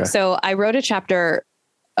 Okay. So I wrote a chapter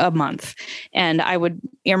a month and I would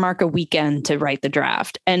earmark a weekend to write the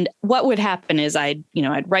draft. And what would happen is I'd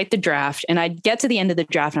write the draft and I'd get to the end of the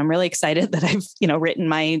draft and I'm really excited that I've, written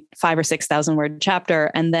my 5,000 or 6,000 word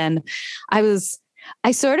chapter. And then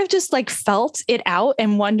I sort of just like felt it out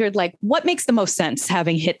and wondered like, what makes the most sense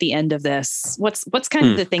having hit the end of this? What's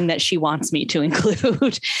kind of the thing that she wants me to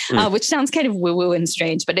include, which sounds kind of woo-woo and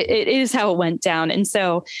strange, but it is how it went down. And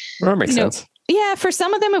so that makes sense. Yeah, for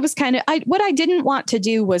some of them, it was kind of, what I didn't want to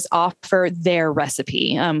do was offer their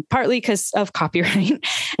recipe, partly because of copyright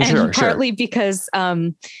and partly because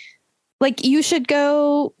you should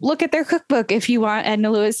go look at their cookbook if you want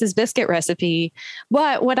Edna Lewis's biscuit recipe.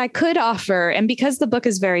 But what I could offer, and because the book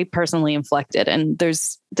is very personally inflected and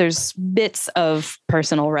there's bits of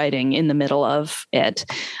personal writing in the middle of it,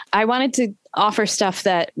 I wanted to offer stuff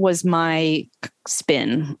that was my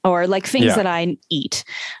spin or like things that I eat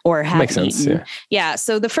or have Makes eaten. Sense, yeah.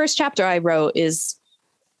 So the first chapter I wrote is,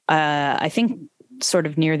 I think, sort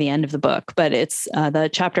of near the end of the book, but it's the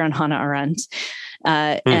chapter on Hannah Arendt.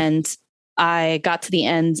 And I got to the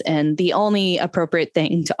end and the only appropriate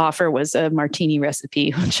thing to offer was a martini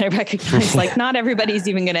recipe, which I recognize like not everybody's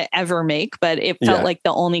even going to ever make, but it felt like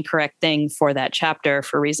the only correct thing for that chapter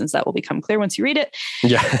for reasons that will become clear once you read it.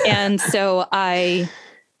 Yeah. And so I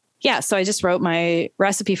just wrote my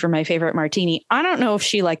recipe for my favorite martini. I don't know if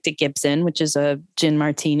she liked a Gibson, which is a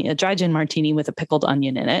dry gin martini with a pickled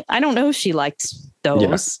onion in it. I don't know if she liked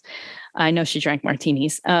those. Yeah. I know she drank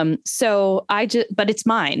martinis. But it's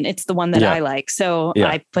mine. It's the one that I like. So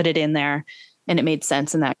I put it in there and it made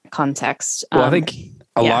sense in that context. Well, I think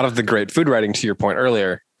a lot of the great food writing, to your point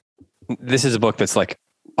earlier, this is a book that's like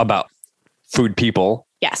about food people.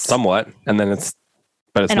 Yes. Somewhat. And then it's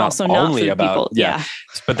not also only not about, people. Yeah.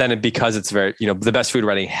 But then because it's very, the best food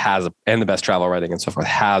writing and the best travel writing and so forth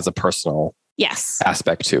has a personal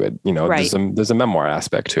aspect to it. Right. There's a memoir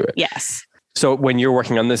aspect to it. Yes. So when you're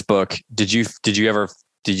working on this book, did you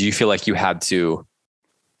feel like you had to,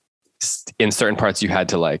 in certain parts, you had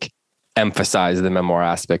to like emphasize the memoir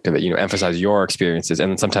aspect of it, emphasize your experiences.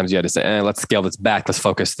 And then sometimes you had to say, let's scale this back. Let's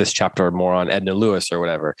focus this chapter more on Edna Lewis or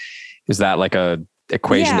whatever. Is that like a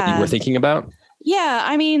equation that you were thinking about? Yeah.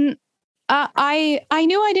 I mean, I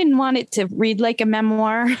knew I didn't want it to read like a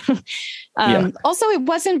memoir. Also, it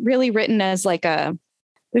wasn't really written as like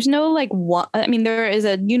there's no like one, I mean, there is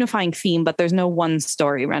a unifying theme, but there's no one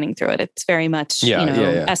story running through it. It's very much,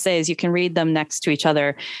 essays. You can read them next to each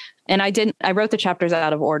other. And I wrote the chapters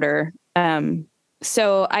out of order.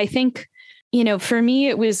 So I think, for me,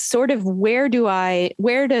 it was sort of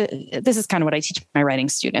this is kind of what I teach my writing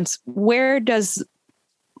students. Where does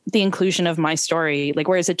the inclusion of my story, like,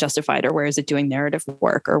 where is it justified, or where is it doing narrative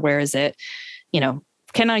work, or where is it,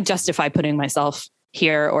 can I justify putting myself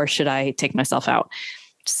here, or should I take myself out?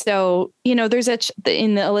 So, there's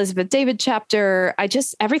in the Elizabeth David chapter,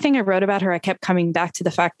 everything I wrote about her, I kept coming back to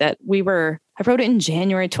the fact that I wrote it in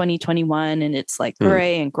January 2021, and it's like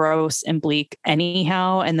gray and gross and bleak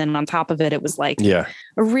anyhow. And then on top of it, it was like a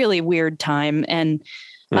really weird time. And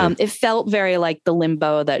it felt very like the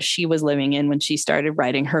limbo that she was living in when she started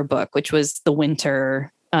writing her book, which was the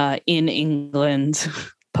winter in England.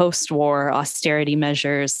 Post-war austerity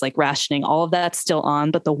measures, like rationing, all of that's still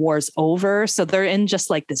on, but the war's over. So they're in just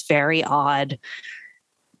like this very odd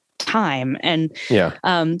time. And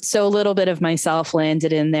so a little bit of myself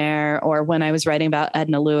landed in there. Or when I was writing about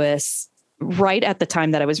Edna Lewis, right at the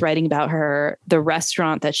time that I was writing about her, the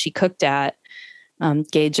restaurant that she cooked at,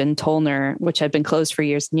 Gage and Tollner, which had been closed for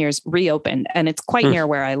years and years, reopened, and it's quite near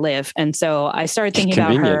where I live. And so I started thinking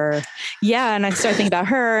about her. Yeah. And I started thinking about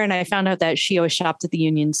her, and I found out that she always shopped at the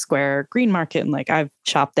Union Square Green Market. And like, I've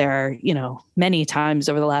shopped there, many times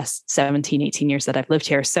over the last 17, 18 years that I've lived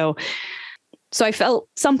here. So I felt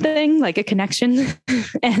something like a connection,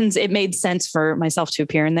 and it made sense for myself to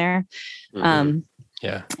appear in there.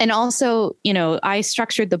 Yeah. And also, I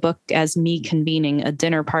structured the book as me convening a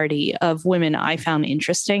dinner party of women I found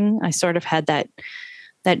interesting. I sort of had that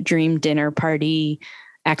dream dinner party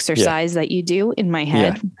exercise that you do in my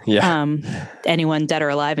head. Anyone dead or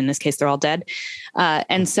alive, in this case, they're all dead.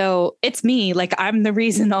 And so it's me, like, I'm the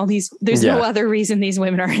reason there's no other reason these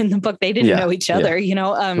women are in the book. They didn't know each other,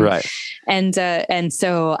 right. And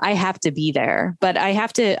so I have to be there, but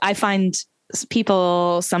I find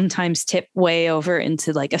people sometimes tip way over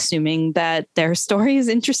into like assuming that their story is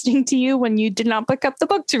interesting to you when you did not pick up the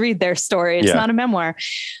book to read their story. It's not a memoir.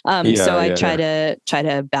 So I try to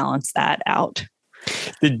balance that out.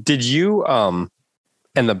 Did you, and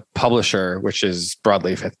the publisher, which is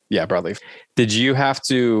Broadleaf. Broadleaf. Did you have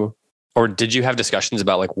discussions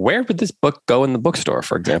about like, where would this book go in the bookstore,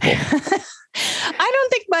 for example? I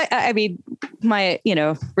don't think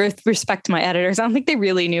with respect to my editors, I don't think they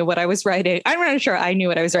really knew what I was writing. I'm not sure I knew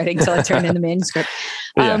what I was writing until I turned in the manuscript.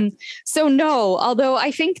 So no, although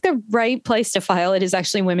I think the right place to file it is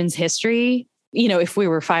actually women's history. If we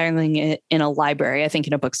were filing it in a library, I think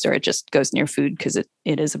in a bookstore, it just goes near food because it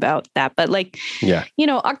is about that. But like,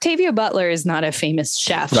 Octavia Butler is not a famous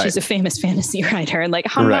chef. Right. She's a famous fantasy writer. And like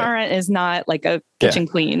Hannah Arendt is not like a kitchen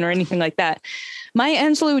queen or anything like that. Maya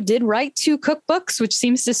Angelou did write 2 cookbooks, which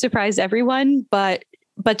seems to surprise everyone, but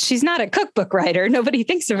she's not a cookbook writer. Nobody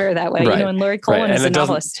thinks of her that way, and Laurie Colwin is a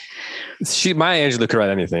novelist. Maya Angelou could write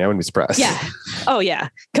anything. I wouldn't be surprised. Yeah. Oh yeah,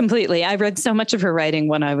 completely. I read so much of her writing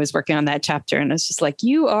when I was working on that chapter, and it's just like,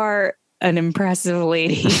 you are an impressive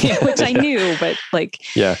lady, which I knew, but like,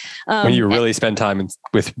 when you really spend time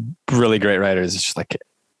with really great writers, it's just like,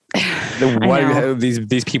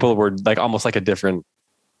 these people were like almost like a different,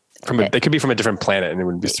 they could be from a different planet, and it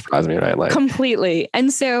wouldn't be surprising me, right? Like, completely.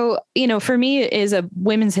 And so, for me, it is a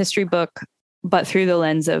women's history book, but through the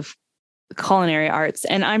lens of culinary arts.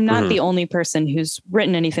 And I'm not the only person who's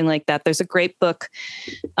written anything like that. There's a great book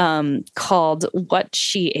called What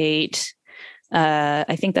She Ate.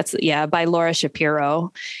 I think that's, by Laura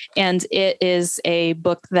Shapiro. And it is a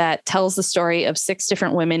book that tells the story of 6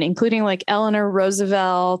 different women, including like Eleanor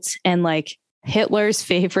Roosevelt and like Hitler's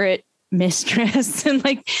favorite mistress and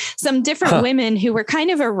like some different women who were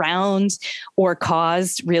kind of around or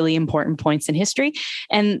caused really important points in history.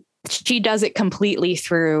 And she does it completely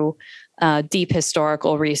through deep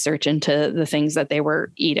historical research into the things that they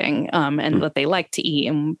were eating and what they liked to eat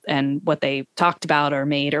and what they talked about or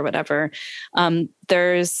made or whatever.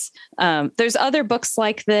 There's other books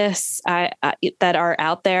like this that are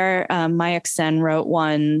out there. Maya Sen wrote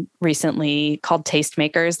one recently called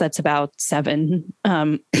Tastemakers. That's about 7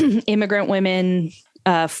 immigrant women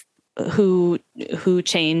who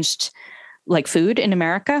changed like food in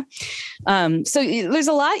America. So there's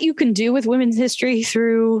a lot you can do with women's history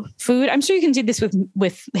through food. I'm sure you can do this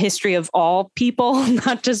with history of all people,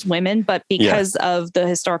 not just women, but because of the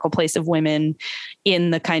historical place of women in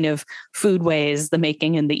the kind of food ways, the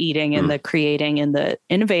making and the eating and the creating and the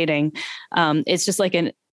innovating. It's just like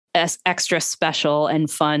extra special and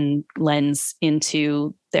fun lens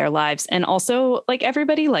into their lives. And also, like,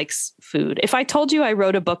 everybody likes food. If I told you I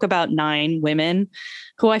wrote a book about 9 women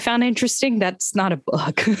who I found interesting, that's not a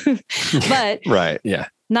book. But right, yeah.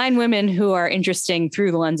 9 women who are interesting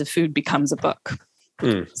through the lens of food becomes a book.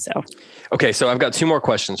 So, okay, so I've got 2 more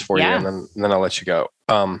questions for you, and then I'll let you go.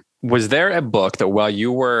 Was there a book that while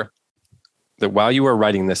you were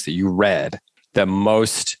writing this that you read that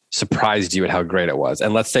most surprised you at how great it was?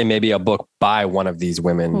 And let's say maybe a book by one of these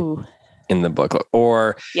women in the book,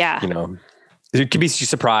 or, you know, it could be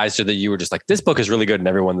surprised or that you were just like, this book is really good and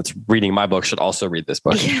everyone that's reading my book should also read this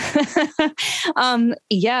book.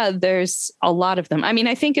 Yeah, there's a lot of them. I mean,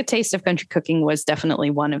 I think A Taste of Country Cooking was definitely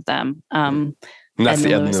one of them. And that's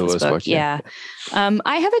the Edna Lewis book. Yeah.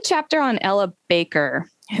 I have a chapter on Ella Baker,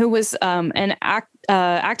 who was an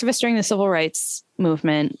activist during the civil rights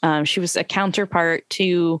movement. She was a counterpart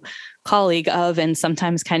to, colleague of, and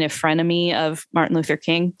sometimes kind of frenemy of Martin Luther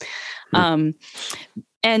King.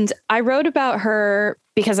 And I wrote about her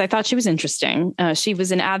because I thought she was interesting. She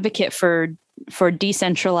was an advocate for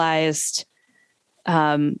decentralized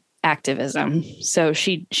activism. So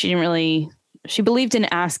she believed in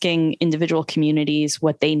asking individual communities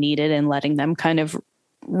what they needed and letting them kind of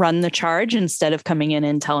run the charge instead of coming in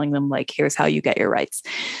and telling them, like, here's how you get your rights.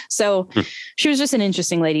 So she was just an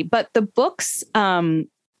interesting lady. But the books,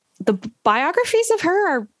 the biographies of her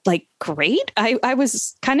are like great. I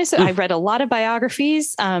was kind of, I read a lot of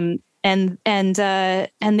biographies, and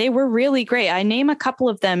they were really great. I name a couple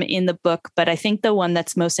of them in the book, but I think the one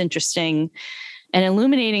that's most interesting and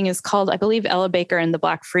illuminating is called, I believe, Ella Baker and the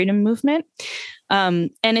Black Freedom Movement.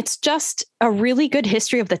 And it's just a really good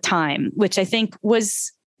history of the time, which I think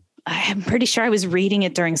I'm pretty sure I was reading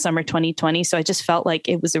it during summer 2020. So I just felt like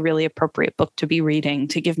it was a really appropriate book to be reading,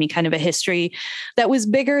 to give me kind of a history that was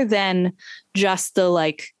bigger than just the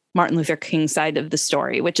like Martin Luther King side of the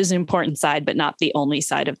story, which is an important side, but not the only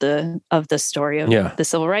side of the story of the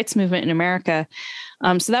civil rights movement in America.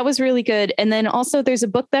 So that was really good. And then also there's a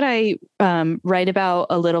book that I write about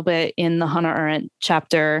a little bit in the Hannah Arendt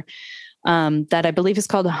chapter that I believe is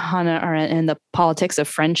called Hannah Arendt and the Politics of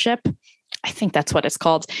Friendship. I think that's what it's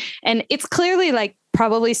called. And it's clearly like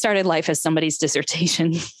probably started life as somebody's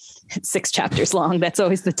dissertation. It's 6 chapters long. That's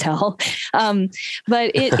always the tell.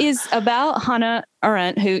 But it is about Hannah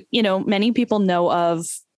Arendt, who, you know, many people know of,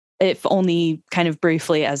 if only kind of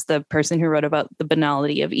briefly, as the person who wrote about the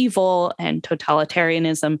banality of evil and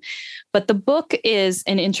totalitarianism. But the book is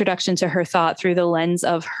an introduction to her thought through the lens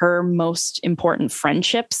of her most important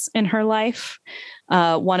friendships in her life.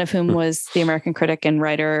 One of whom was the American critic and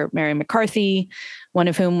writer Mary McCarthy, one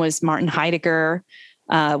of whom was Martin Heidegger,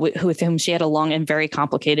 with whom she had a long and very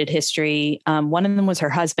complicated history. One of them was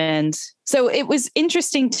her husband. So it was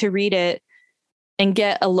interesting to read it and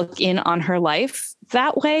get a look in on her life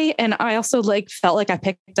that way. And I also felt like I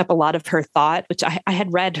picked up a lot of her thought, which I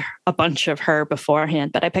had read a bunch of her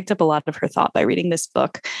beforehand, but I picked up a lot of her thought by reading this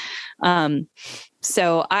book.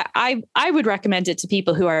 So I would recommend it to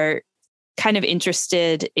people who are kind of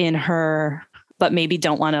interested in her, but maybe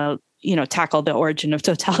don't want to, you know, tackle the origin of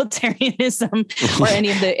totalitarianism or any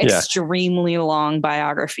of the extremely long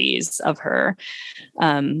biographies of her.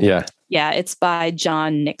 It's by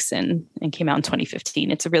John Nixon and came out in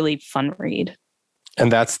 2015. It's a really fun read. And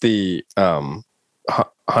that's the Hannah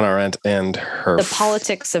Arendt and her... The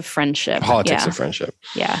Politics of Friendship. Politics of Friendship.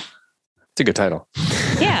 Yeah. It's a good title.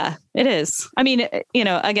 Yeah, it is. I mean, you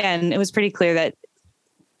know, again, it was pretty clear that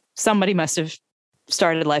somebody must have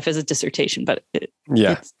started life as a dissertation, but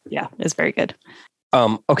it's very good.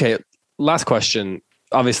 Okay. Last question.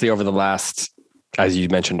 Obviously, over the last, as you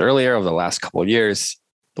mentioned earlier, over the last couple of years,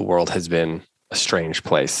 the world has been a strange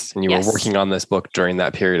place. And you were working on this book during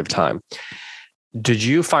that period of time. Did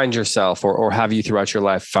you find yourself, or have you throughout your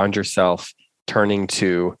life found yourself turning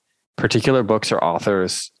to particular books or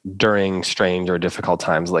authors during strange or difficult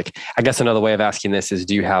times? Like, I guess another way of asking this is,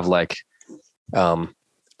 do you have like,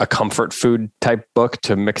 a comfort food type book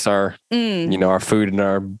to mix our, you know, our food and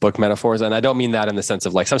our book metaphors? And I don't mean that in the sense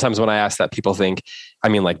of like, sometimes when I ask that, people think I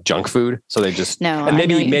mean like junk food. So they just, and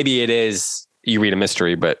maybe it is, you read a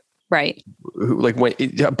mystery, but right. Like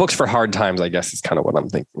books for hard times, I guess is kind of what I'm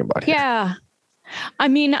thinking about here. Yeah. I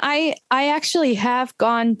mean, I actually have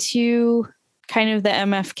gone to kind of the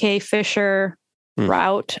MFK Fisher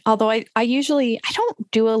route, although I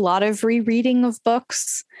don't do a lot of rereading of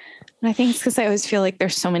books. And I think it's because I always feel like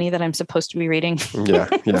there's so many that I'm supposed to be reading. Yeah.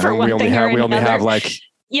 We only have like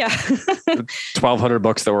Yeah. 1,200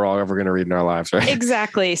 books that we're all ever going to read in our lives, right?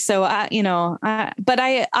 Exactly. So, but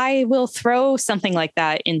I will throw something like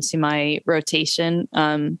that into my rotation.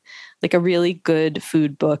 Like a really good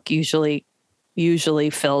food book usually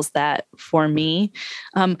fills that for me.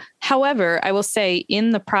 However, I will say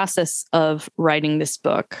in the process of writing this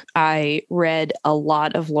book, I read a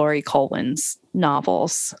lot of Laurie Colwin's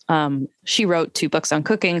novels. She wrote 2 books on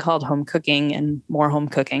cooking called Home Cooking and More Home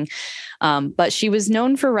Cooking. But she was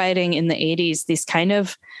known for writing in the 80s these kind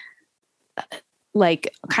of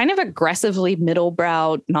aggressively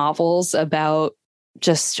middlebrow novels about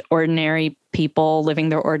just ordinary people living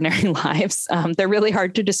their ordinary lives. They're really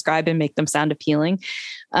hard to describe and make them sound appealing.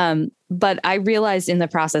 But I realized in the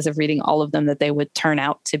process of reading all of them that they would turn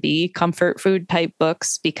out to be comfort food type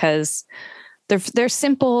books because they're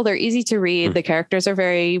simple, they're easy to read. The characters are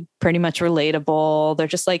pretty much relatable. They're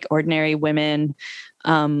just like ordinary women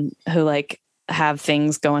who like have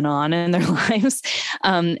things going on in their lives.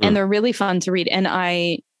 And they're really fun to read. And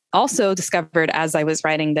I also discovered as I was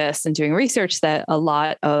writing this and doing research that a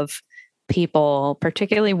lot of people,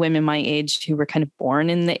 particularly women my age who were kind of born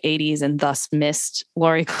in the 80s and thus missed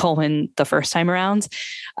Laurie Colwin the first time around,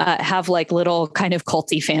 have like little kind of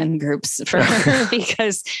culty fan groups for her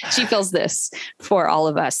because she fills this for all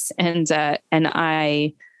of us.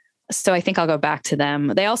 So I think I'll go back to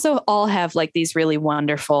them. They also all have like these really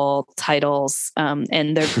wonderful titles,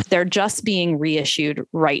 and they're just being reissued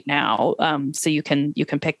right now. So you can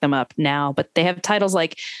pick them up now. But they have titles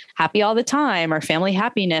like Happy All the Time or Family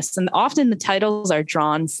Happiness, and often the titles are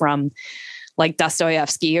drawn from like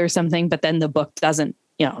Dostoevsky or something. But then the book doesn't.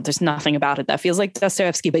 There's nothing about it that feels like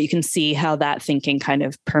Dostoevsky, but you can see how that thinking kind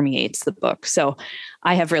of permeates the book. So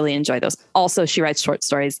I have really enjoyed those. Also, she writes short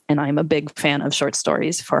stories, and I'm a big fan of short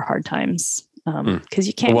stories for hard times because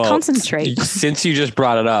you can't concentrate. Since you just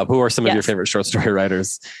brought it up, who are some of your favorite short story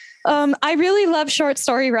writers? I really love short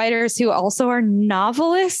story writers who also are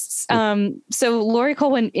novelists. So Laurie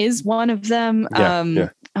Colwin is one of them.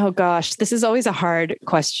 Oh gosh, this is always a hard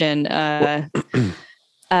question.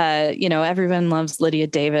 Everyone loves Lydia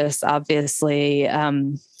Davis, obviously.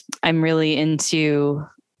 I'm really into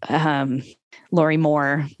Lori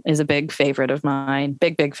Moore is a big favorite of mine,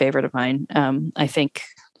 big favorite of mine. I think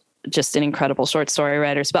just an incredible short story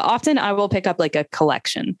writers, but often I will pick up like a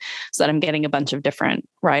collection so that I'm getting a bunch of different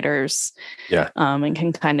writers and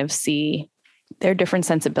can kind of see their different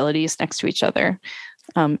sensibilities next to each other.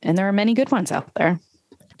 And there are many good ones out there.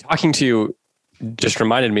 Talking to you just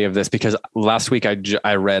reminded me of this because last week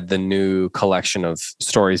I read the new collection of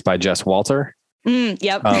stories by Jess Walter.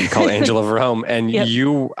 Called Angel of Rome. And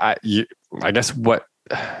I guess what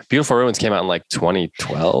Beautiful Ruins came out in like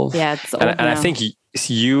 2012. Yeah. It's old and I think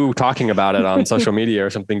you talking about it on social media or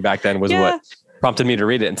something back then was what prompted me to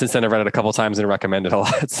read it. And since then I've read it a couple of times and recommended a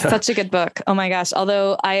lot. So. Such a good book. Oh my gosh.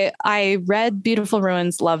 Although I read Beautiful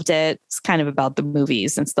Ruins, loved it. It's kind of about the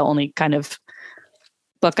movies. It's the only kind of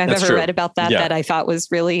book I've ever read about that I thought was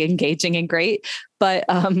really engaging and great. But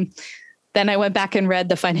then I went back and read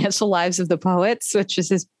The Financial Lives of the Poets, which is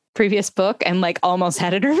his previous book, and like almost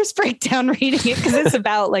had a nervous breakdown reading it because it's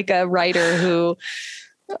about like a writer who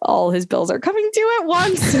all his bills are coming due at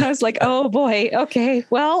once. And I was like, oh boy, okay,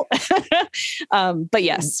 well, but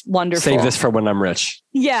yes, wonderful. Save this for when I'm rich.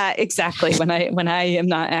 Yeah, exactly. When I am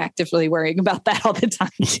not actively worrying about that all the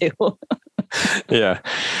time too. Yeah.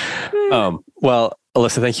 Well,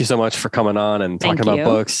 Alyssa, thank you so much for coming on and talking about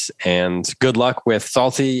books, and good luck with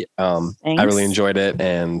Salty. I really enjoyed it.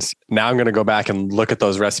 And now I'm going to go back and look at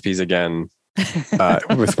those recipes again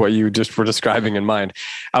with what you just were describing in mind.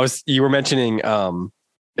 You were mentioning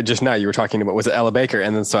just now, you were talking about, was it Ella Baker?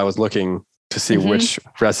 And then so I was looking to see which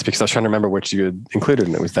recipe, because I was trying to remember which you had included,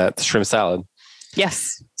 and it was that shrimp salad.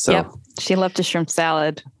 Yes. So she loved a shrimp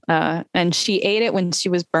salad and she ate it when she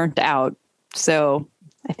was burnt out. So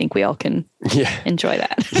I think we all can enjoy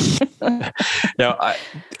that.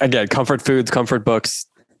 Again, comfort foods, comfort books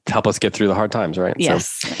help us get through the hard times, right?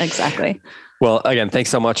 Yes, exactly. Well, again, thanks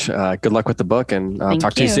so much. Good luck with the book, and I'll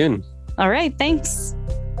talk to you soon. All right. Thanks.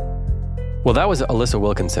 Well, that was Alyssa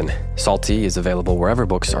Wilkinson. Salty is available wherever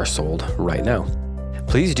books are sold right now.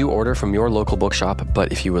 Please do order from your local bookshop,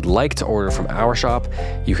 but if you would like to order from our shop,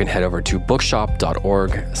 you can head over to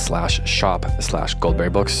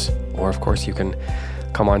bookshop.org/shop/Goldberry-Books, or of course you can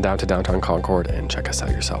come on down to downtown Concord and check us out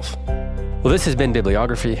yourself. Well, this has been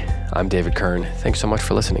Bibliography. I'm David Kern. Thanks so much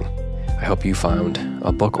for listening. I hope you found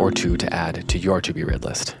a book or two to add to your to-be-read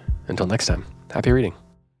list. Until next time, happy reading.